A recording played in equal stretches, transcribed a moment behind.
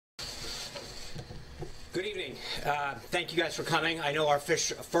Good evening. Thank you guys for coming. I know our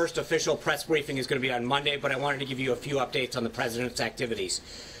first official press briefing is going to be on Monday, but I wanted to give you a few updates on the President's activities.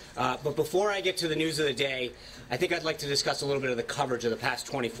 But before I get to the news of the day, I think I'd like to discuss a little bit of the coverage of the past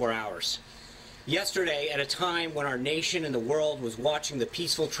 24 hours. Yesterday, at a time when our nation and the world was watching the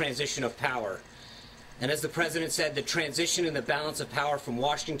peaceful transition of power, and as the President said, the transition in the balance of power from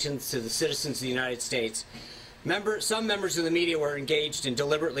Washington to the citizens of the United States, some members of the media were engaged in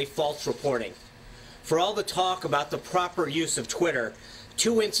deliberately false reporting. For all the talk about the proper use of Twitter,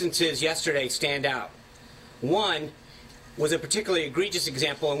 two instances yesterday stand out. One was a particularly egregious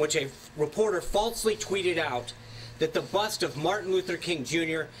example in which a reporter falsely tweeted out that the bust of Martin Luther King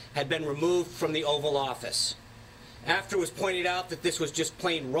Jr. had been removed from the Oval Office. After it was pointed out that this was just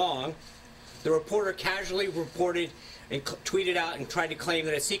plain wrong, the reporter casually reported and tweeted out and tried to claim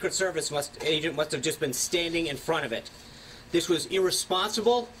that a Secret Service agent must have just been standing in front of it. This was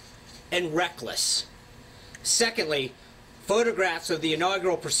irresponsible and reckless. Secondly, photographs of the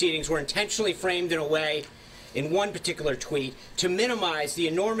inaugural proceedings were intentionally framed in a way, in one particular tweet, to minimize the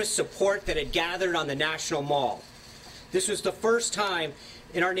enormous support that had gathered on the National Mall. This was the first time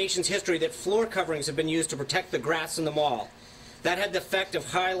in our nation's history that floor coverings have been used to protect the grass in the mall. That had the effect of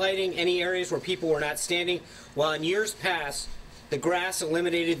highlighting any areas where people were not standing, while in years past, the grass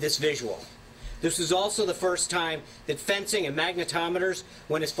eliminated this visual. This was also the first time that fencing and magnetometers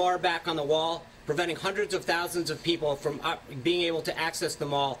went as far back on the wall, preventing hundreds of thousands of people from being able to access the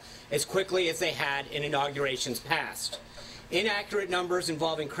mall as quickly as they had in inaugurations past. Inaccurate numbers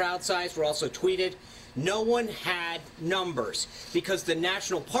involving crowd size were also tweeted. No one had numbers because the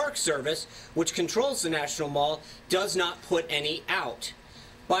National Park Service, which controls the National Mall, does not put any out.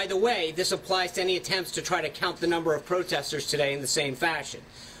 By the way, this applies to any attempts to try to count the number of protesters today in the same fashion.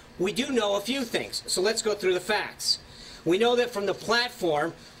 We do know a few things, so let's go through the facts. We know that from the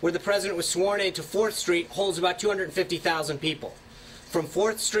platform where the President was sworn in to 4th Street holds about 250,000 people. From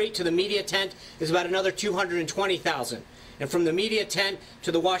 4th Street to the media tent is about another 220,000. And from the media tent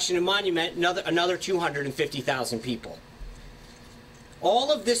to the Washington Monument, another 250,000 people.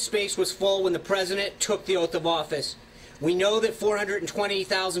 All of this space was full when the President took the oath of office. We know that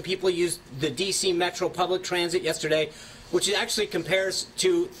 420,000 people used the D.C. Metro public transit yesterday, which actually compares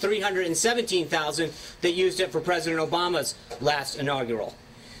to 317,000 that used it for President Obama's last inaugural.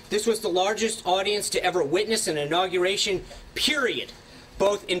 This was the largest audience to ever witness an inauguration, period,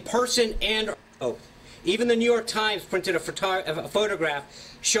 both in person and remote. Even the New York Times printed a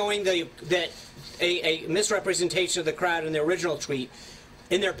photograph showing that a misrepresentation of the crowd in the original tweet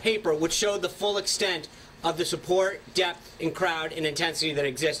in their paper, which showed the full extent of the support, depth, and crowd and intensity that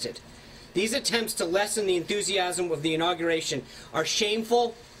existed. These attempts to lessen the enthusiasm of the inauguration are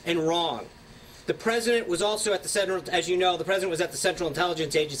shameful and wrong. The President was also at the Central, as you know, the President was at the Central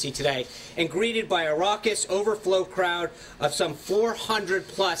Intelligence Agency today and greeted by a raucous overflow crowd of some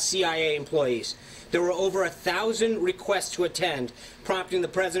 400-plus CIA employees. There were over 1,000 requests to attend, prompting the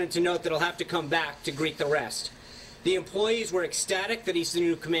President to note that he'll have to come back to greet the rest. The employees were ecstatic that he's the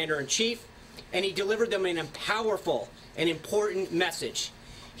new Commander-in-Chief, and he delivered them a powerful and important message.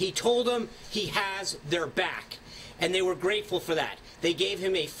 He told them he has their back, and they were grateful for that. They gave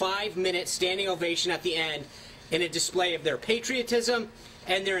him a 5-minute standing ovation at the end in a display of their patriotism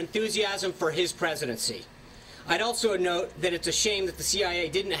and their enthusiasm for his presidency. I'd also note that it's a shame that the CIA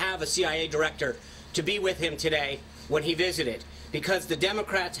didn't have a CIA director to be with him today when he visited, because the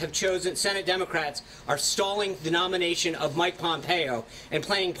Democrats have chosen, Senate Democrats are stalling the nomination of Mike Pompeo and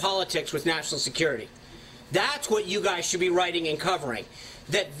playing politics with national security. That's what you guys should be writing and covering.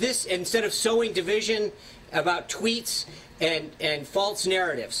 That this, instead of sowing division about tweets and false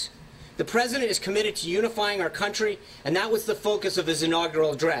narratives, the President is committed to unifying our country, and that was the focus of his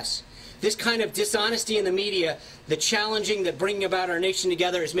inaugural address. This kind of dishonesty in the media, the challenging that bringing about our nation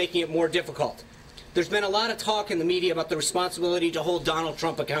together is making it more difficult. There's been a lot of talk in the media about the responsibility to hold Donald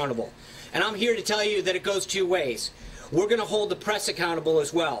Trump accountable. And I'm here to tell you that it goes two ways. We're going to hold the press accountable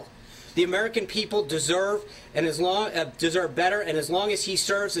as well. The American people deserve better, and as long as he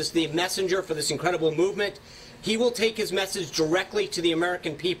serves as the messenger for this incredible movement, he will take his message directly to the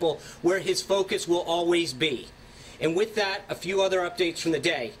American people, where his focus will always be. And with that, a few other updates from the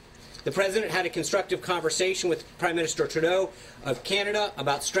day. The President had a constructive conversation with Prime Minister Trudeau of Canada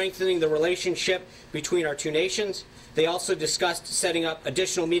about strengthening the relationship between our two nations. They also discussed setting up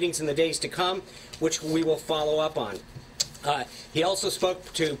additional meetings in the days to come, which we will follow up on. He also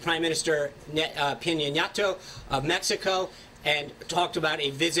spoke to Prime Minister Peña Nieto of Mexico and talked about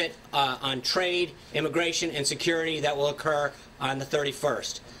a visit on trade, immigration, and security that will occur on the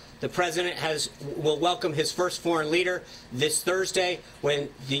 31st. The President will welcome his first foreign leader this Thursday when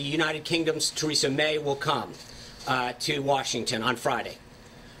the United Kingdom's Theresa May will come to Washington on Friday.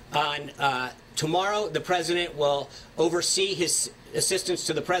 On tomorrow, the President will oversee his assistants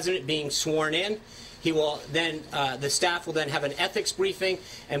to the President being sworn in. He will then, the staff will then have an ethics briefing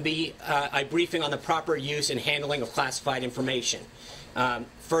and be a briefing on the proper use and handling of classified information.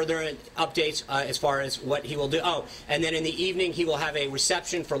 Further updates as far as what he will do. Oh, and then in the evening he will have a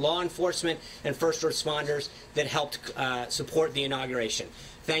reception for law enforcement and first responders that helped support the inauguration.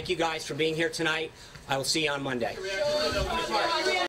 Thank you guys for being here tonight. I will see you on Monday.